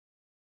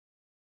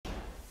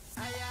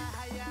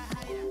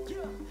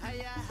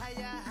Hiya,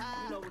 hiya,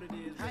 hi. You know what it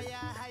is.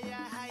 Hiya,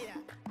 hiya, hiya.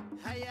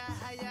 Hiya,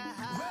 hiya,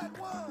 hi. Red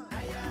one.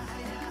 Hiya,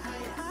 hiya,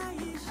 hiya.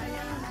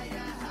 Hiya,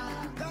 hiya, hi.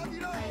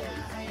 Hiya,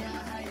 hiya,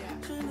 hiya.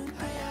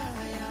 Hiya,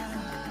 hiya,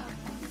 hi.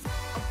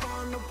 I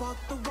wanna walk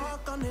the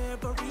walk on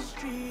every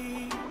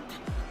street.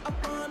 I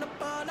wanna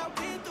ball out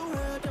with the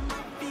world at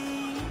my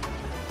feet.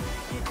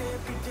 Hit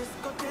every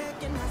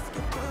discotheque and ask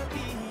it for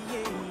me,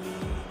 yeah.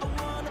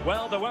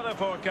 Well, the weather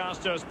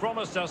forecasters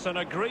promised us an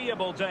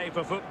agreeable day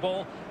for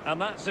football, and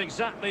that's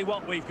exactly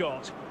what we've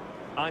got.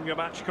 I'm your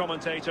match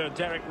commentator,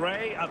 Derek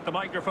Ray, at the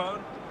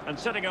microphone, and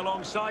sitting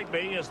alongside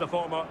me is the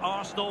former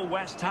Arsenal,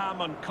 West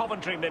Ham and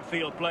Coventry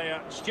midfield player,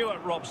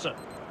 Stuart Robson.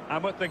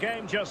 And with the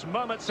game just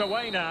moments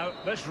away now,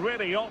 this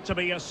really ought to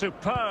be a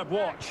superb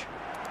watch.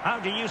 How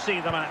do you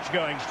see the match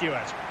going,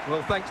 Stuart?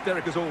 Well, thanks,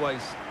 Derek, as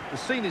always. The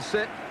scene is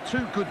set,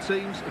 two good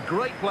teams, a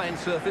great playing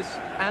surface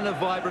and a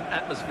vibrant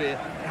atmosphere.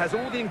 It has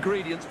all the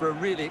ingredients for a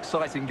really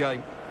exciting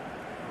game.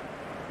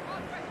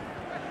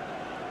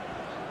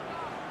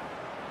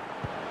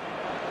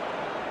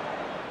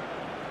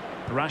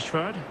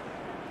 Rashford.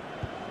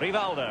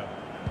 Rivaldo.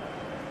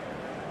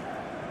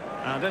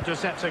 And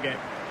intercepts again.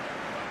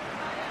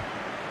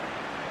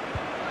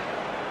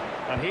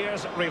 And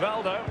here's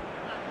Rivaldo.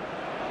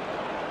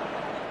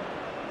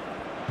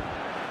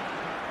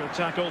 Good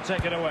tackle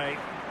taken away.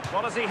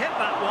 Well, as he hit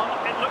that one,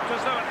 it looked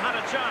as though it had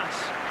a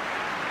chance.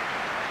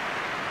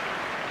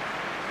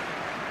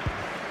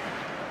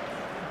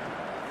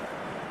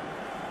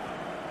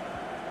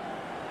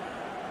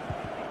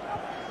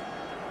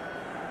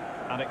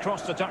 And it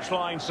crossed the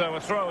touchline, so a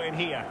throw in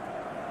here.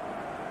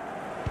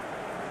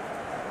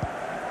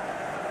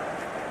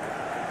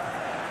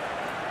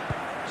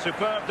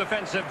 Superb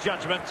defensive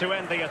judgment to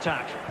end the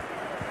attack.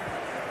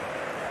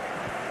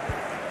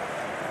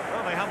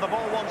 Well, they have the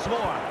ball once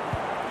more.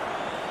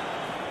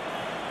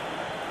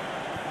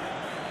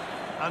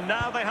 And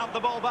now they have the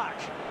ball back.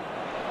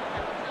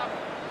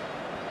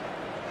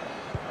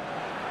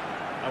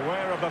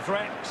 Aware of the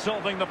threat,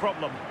 solving the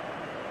problem.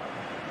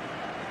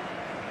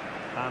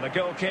 And the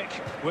goal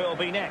kick will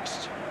be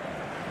next.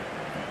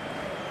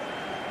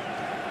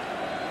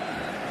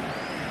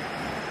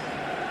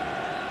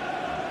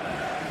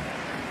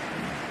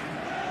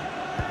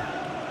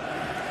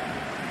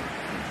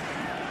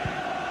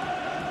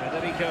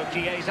 Federico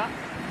Chiesa.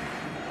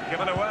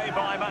 Given away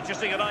by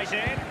Manchester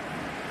United.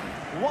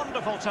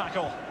 Wonderful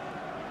tackle.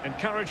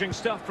 Encouraging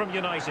stuff from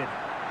United.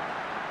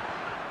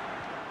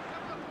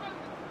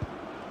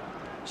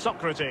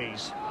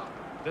 Socrates.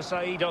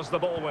 Desai does the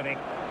ball winning.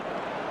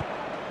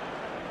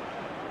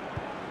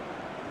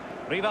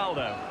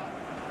 Rivaldo.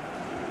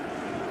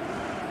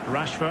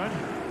 Rashford.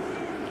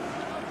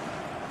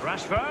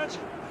 Rashford.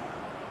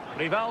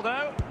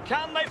 Rivaldo.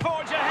 Can they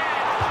forge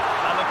ahead?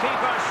 And the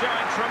keeper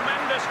showing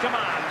tremendous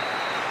command.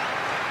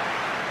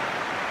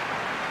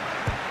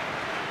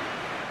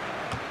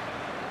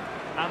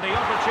 And the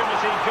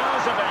opportunity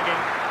goes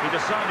a-begging. He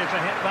decided to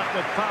hit that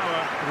with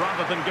power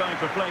rather than going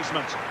for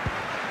placement.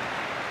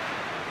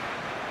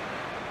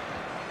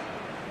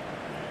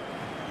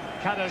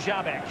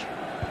 Kadajabek.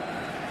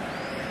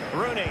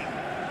 Rooney.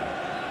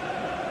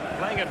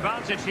 Playing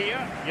advantage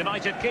here.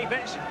 United keep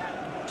it.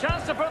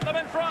 Chance to put them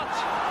in front.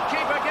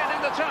 Keeper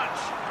getting the touch.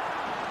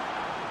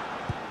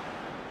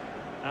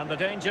 And the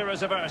danger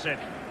is averted.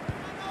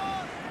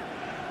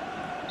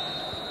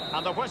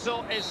 And the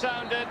whistle is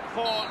sounded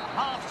for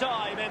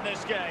half-time in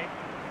this game.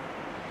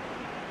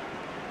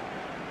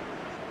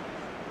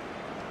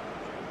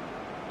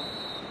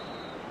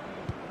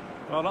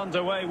 Well,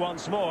 underway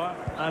once more,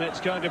 and it's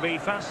going to be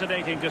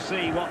fascinating to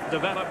see what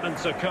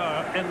developments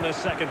occur in the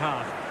second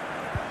half.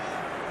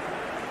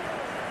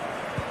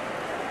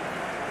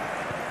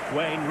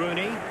 Wayne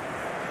Rooney.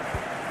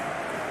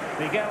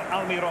 Miguel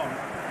Almiron.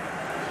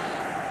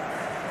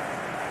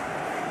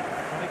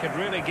 Well, he could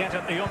really get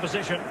at the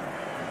opposition.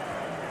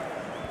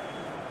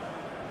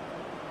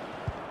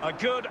 A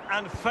good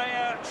and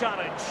fair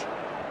challenge.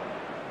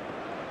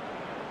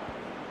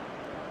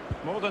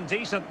 More than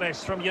decent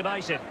this from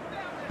United.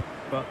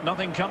 But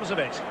nothing comes of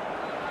it.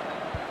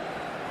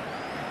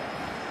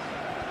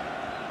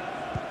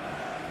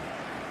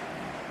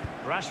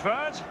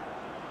 Rashford.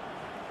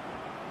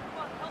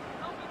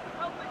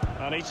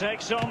 And he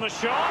takes on the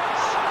shot.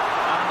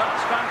 And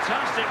that's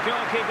fantastic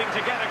goalkeeping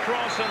to get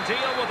across and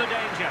deal with the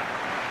danger.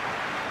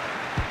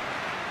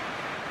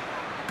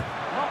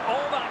 Not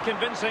all that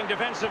convincing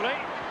defensively.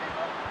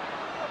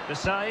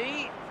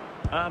 Desai,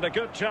 and a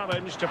good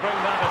challenge to bring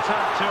that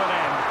attack to an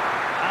end.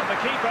 And the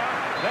keeper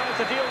there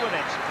to deal with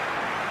it.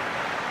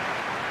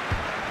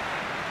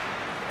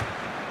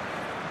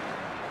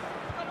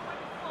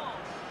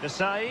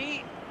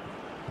 Desai.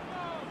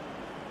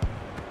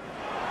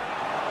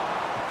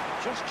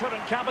 Just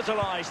couldn't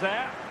capitalise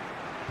there.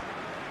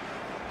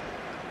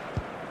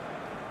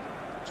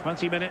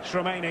 20 minutes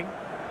remaining.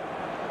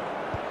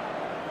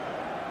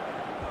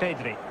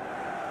 Pedri.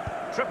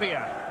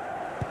 Trippier.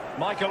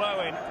 Michael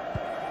Owen.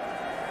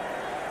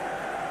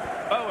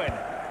 Owen.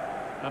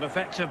 An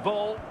effective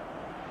ball.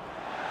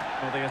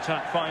 Well, the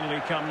attack finally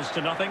comes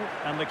to nothing,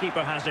 and the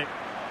keeper has it.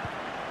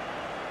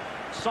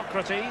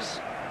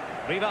 Socrates,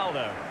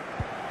 Rivaldo.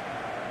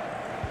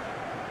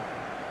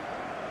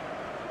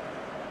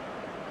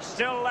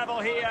 Still level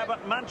here,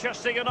 but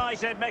Manchester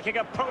United making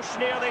a push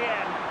near the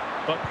end.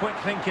 But quick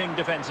thinking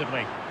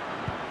defensively.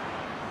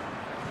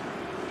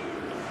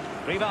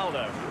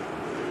 Rivaldo.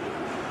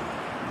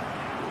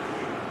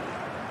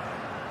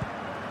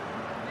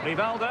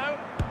 Rivaldo.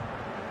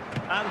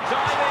 And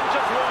diving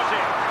to thwart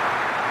it.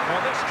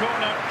 Well, this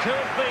corner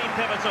could be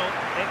pivotal.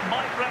 It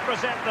might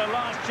represent the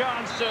last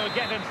chance to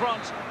get in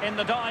front in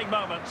the dying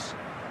moments.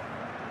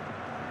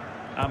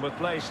 And with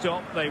play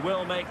stopped, they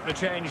will make the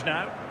change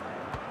now.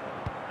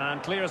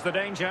 And clears the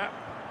danger.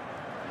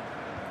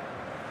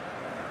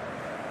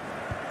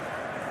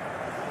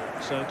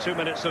 So 2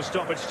 minutes of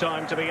stoppage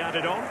time to be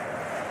added on.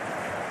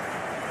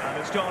 And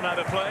it's gone out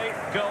of play.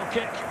 Goal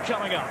kick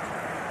coming up.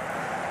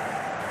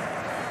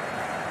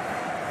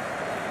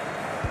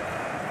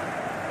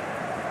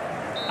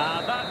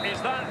 And that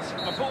is that.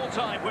 A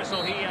full-time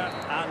whistle here.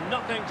 And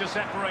nothing to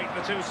separate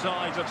the two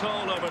sides at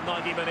all over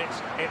 90 minutes.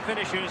 It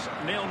finishes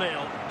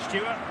 0-0.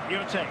 Stuart,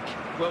 your take.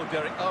 Well,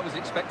 Derek, I was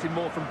expecting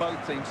more from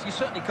both teams. You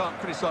certainly can't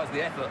criticise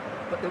the effort,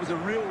 but there was a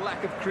real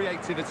lack of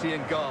creativity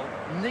and goal.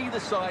 Neither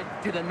side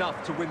did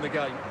enough to win the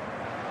game.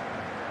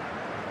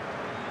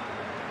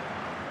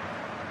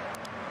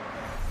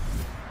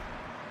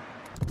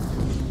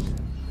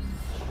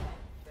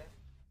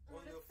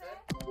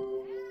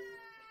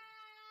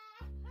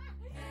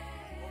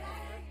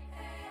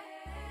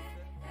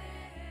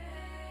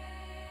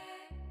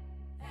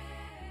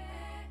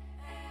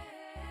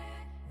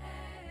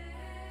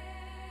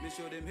 Me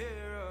show them hear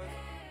us,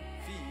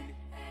 feel it.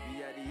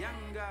 We are the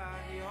younger,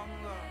 the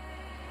hunger.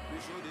 Me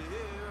show the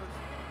hear us,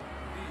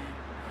 feel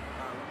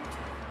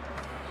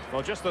it.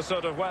 Well, just the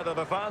sort of weather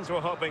the fans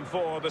were hoping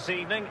for this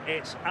evening.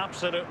 It's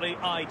absolutely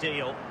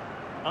ideal.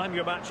 I'm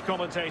your match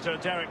commentator,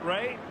 Derek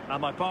Ray,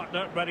 and my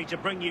partner, ready to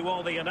bring you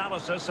all the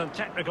analysis and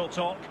technical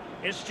talk,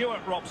 is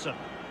Stuart Robson.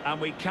 And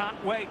we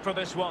can't wait for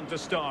this one to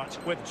start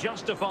with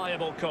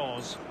justifiable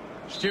cause.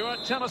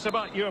 Stuart, tell us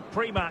about your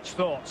pre-match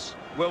thoughts.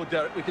 Well,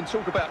 Derek, we can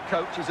talk about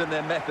coaches and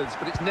their methods,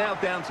 but it's now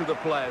down to the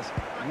players.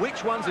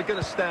 Which ones are going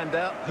to stand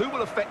out, who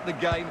will affect the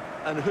game,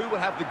 and who will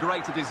have the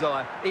greater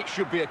desire? It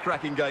should be a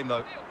cracking game,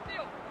 though.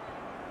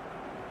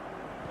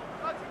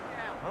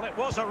 Well, it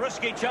was a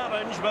risky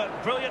challenge, but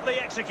brilliantly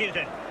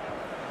executed.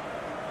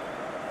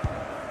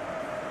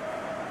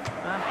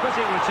 And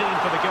pretty routine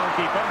for the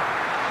goalkeeper.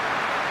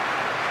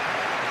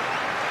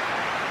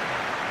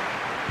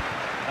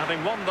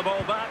 Having won the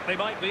ball back, they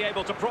might be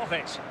able to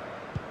profit.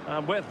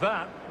 And with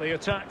that, the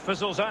attack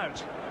fizzles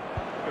out.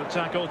 Good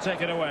tackle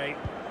taken away.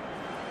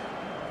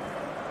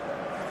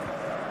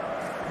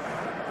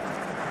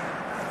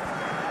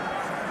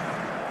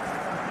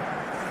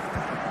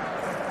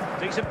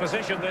 Decent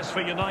position this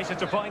for United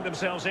to find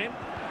themselves in.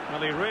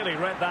 Well, he really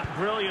read that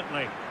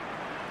brilliantly.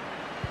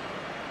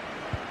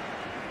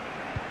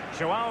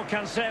 Joao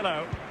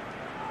Cancelo.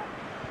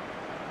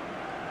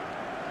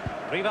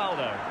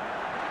 Rivaldo.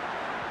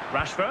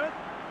 Rashford.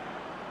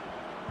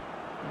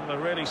 A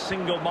really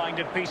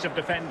single-minded piece of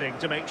defending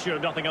to make sure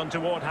nothing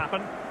untoward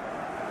happened.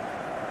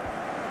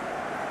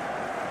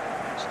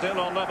 Still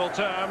on level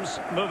terms,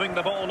 moving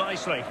the ball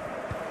nicely.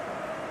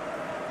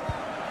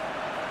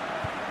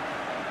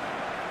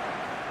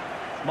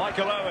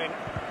 Michael Owen.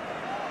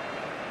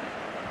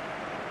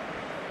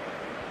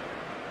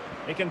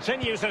 He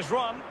continues his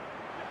run.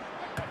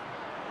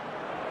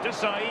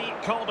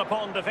 Desai called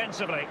upon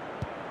defensively.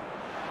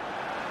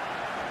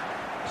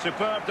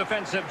 Superb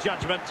defensive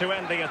judgment to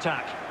end the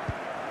attack.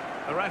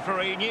 The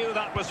referee knew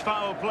that was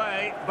foul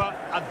play, but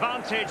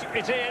advantage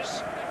it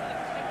is.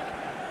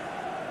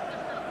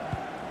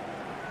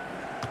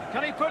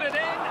 Can he put it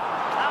in?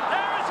 And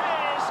there it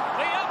is!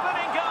 The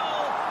opening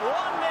goal!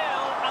 1-0,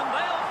 and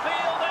they'll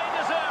feel they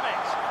deserve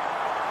it.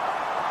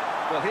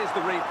 Well, here's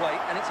the replay,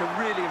 and it's a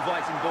really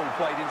inviting ball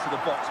played into the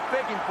box,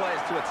 begging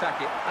players to attack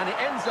it, and it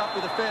ends up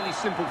with a fairly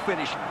simple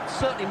finish.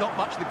 Certainly not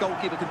much the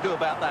goalkeeper can do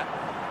about that.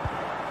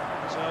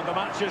 So the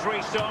match has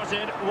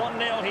restarted,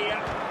 1-0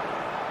 here.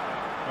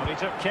 Well, he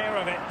took care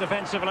of it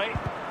defensively.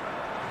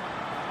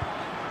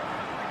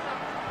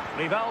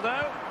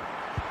 Rivaldo.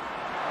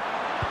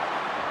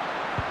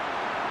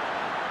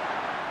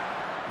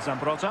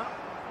 Zambrotta.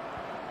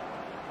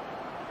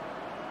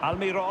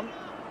 Almiron.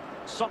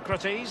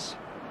 Socrates.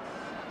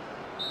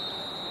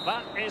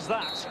 That is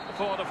that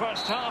for the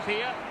first half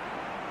here.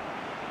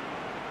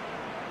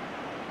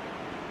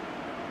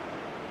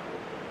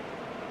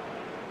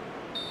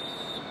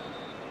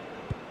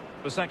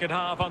 The second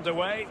half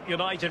underway,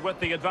 United with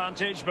the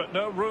advantage, but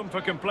no room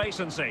for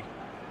complacency.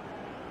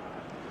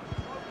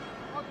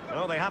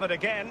 Well, they have it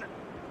again.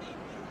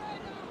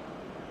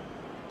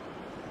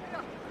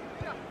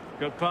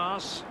 Good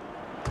pass.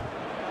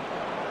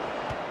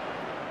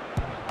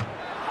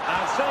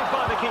 And saved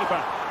by the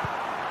keeper.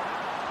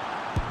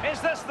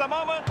 Is this the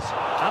moment?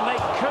 And they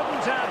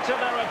couldn't add to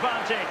their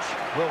advantage.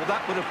 Well,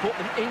 that would have put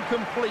them in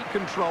complete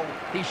control.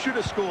 He should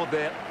have scored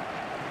there.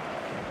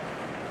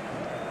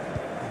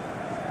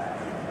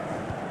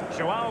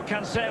 Joao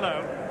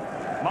Cancelo.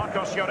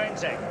 Marcos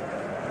Llorente.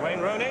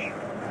 Wayne Rooney.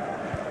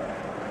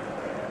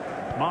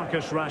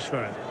 Marcus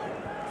Rashford.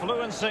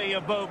 Fluency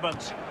of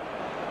movement.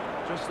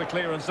 Just the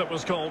clearance that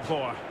was called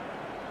for.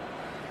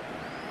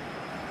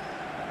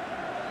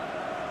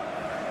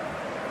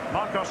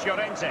 Marcos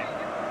Llorente.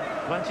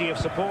 Plenty of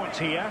support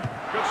here.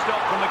 Good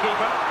stop from the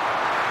keeper.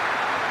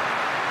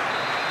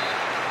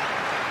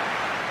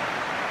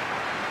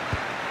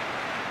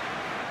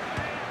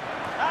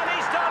 And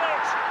he's done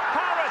it!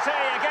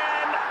 Parity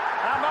again!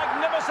 A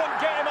magnificent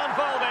game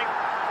unfolding.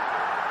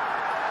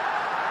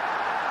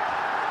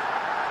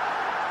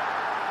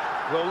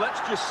 Well,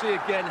 let's just see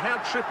again how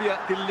Trippier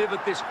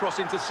delivered this cross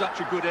into such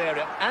a good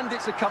area. And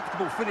it's a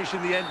comfortable finish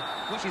in the end,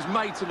 which is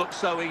made to look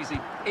so easy.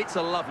 It's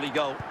a lovely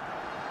goal.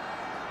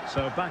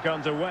 So back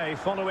underway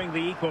following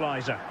the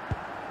equaliser.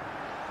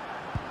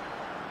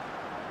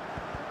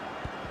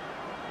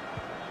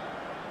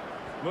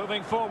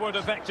 Moving forward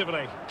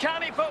effectively.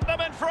 Can he put them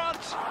in front?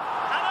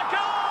 And a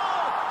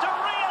goal to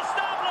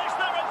re-establish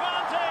their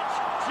advantage.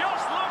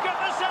 Just look at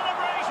the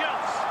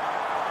celebrations.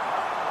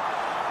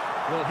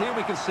 Well, here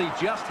we can see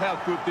just how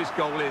good this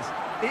goal is.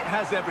 It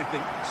has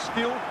everything.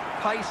 Skill,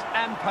 pace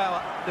and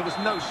power. There was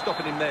no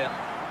stopping him there.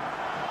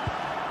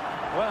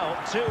 Well,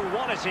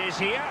 2-1 it is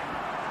here.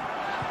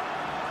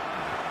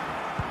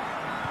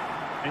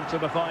 Into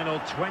the final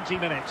 20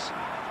 minutes.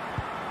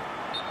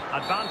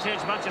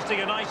 Advantage Manchester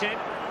United,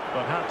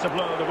 but had to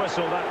blow the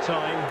whistle that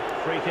time.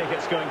 Free kick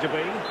it's going to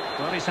be.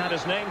 Well, he's had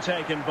his name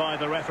taken by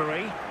the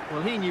referee.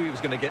 Well, he knew he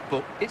was going to get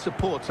booked. It's a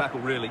poor tackle,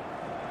 really.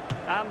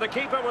 And the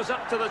keeper was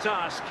up to the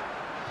task.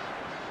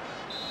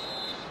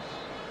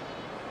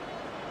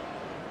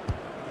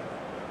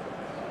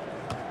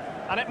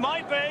 And it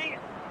might be.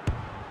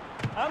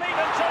 And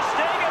even Ter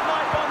Stegen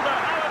might wonder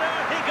how on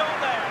earth he got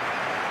there.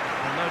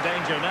 And no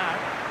danger now.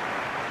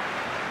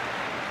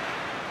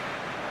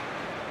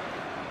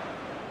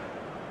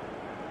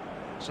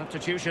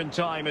 Substitution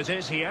time it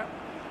is here.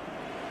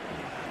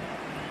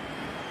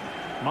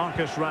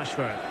 Marcus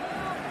Rashford.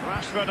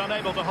 Rashford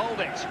unable to hold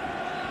it.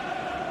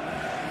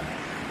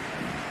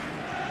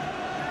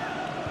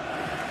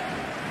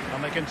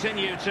 And they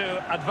continue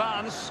to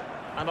advance,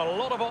 and a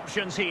lot of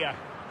options here.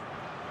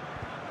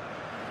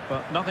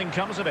 But nothing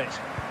comes of it.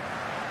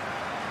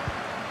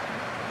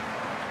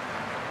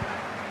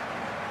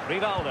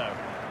 Rivaldo.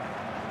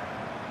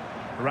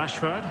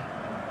 Rashford.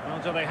 Well,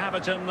 do they have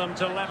it in them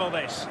to level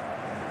this?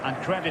 And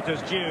credit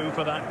is due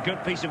for that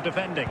good piece of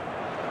defending.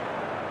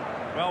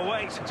 Well,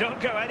 wait, don't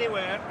go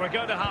anywhere. We're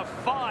going to have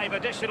 5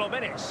 additional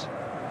minutes.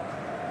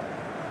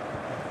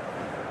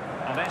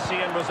 And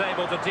Essien was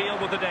able to deal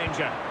with the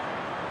danger.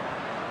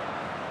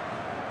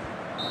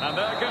 And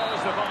there goes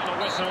the final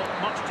whistle,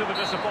 much to the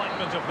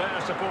disappointment of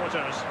their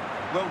supporters.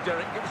 Well,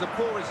 Derek, it was a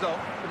poor result,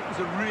 but it was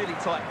a really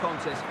tight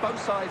contest.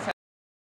 Both sides had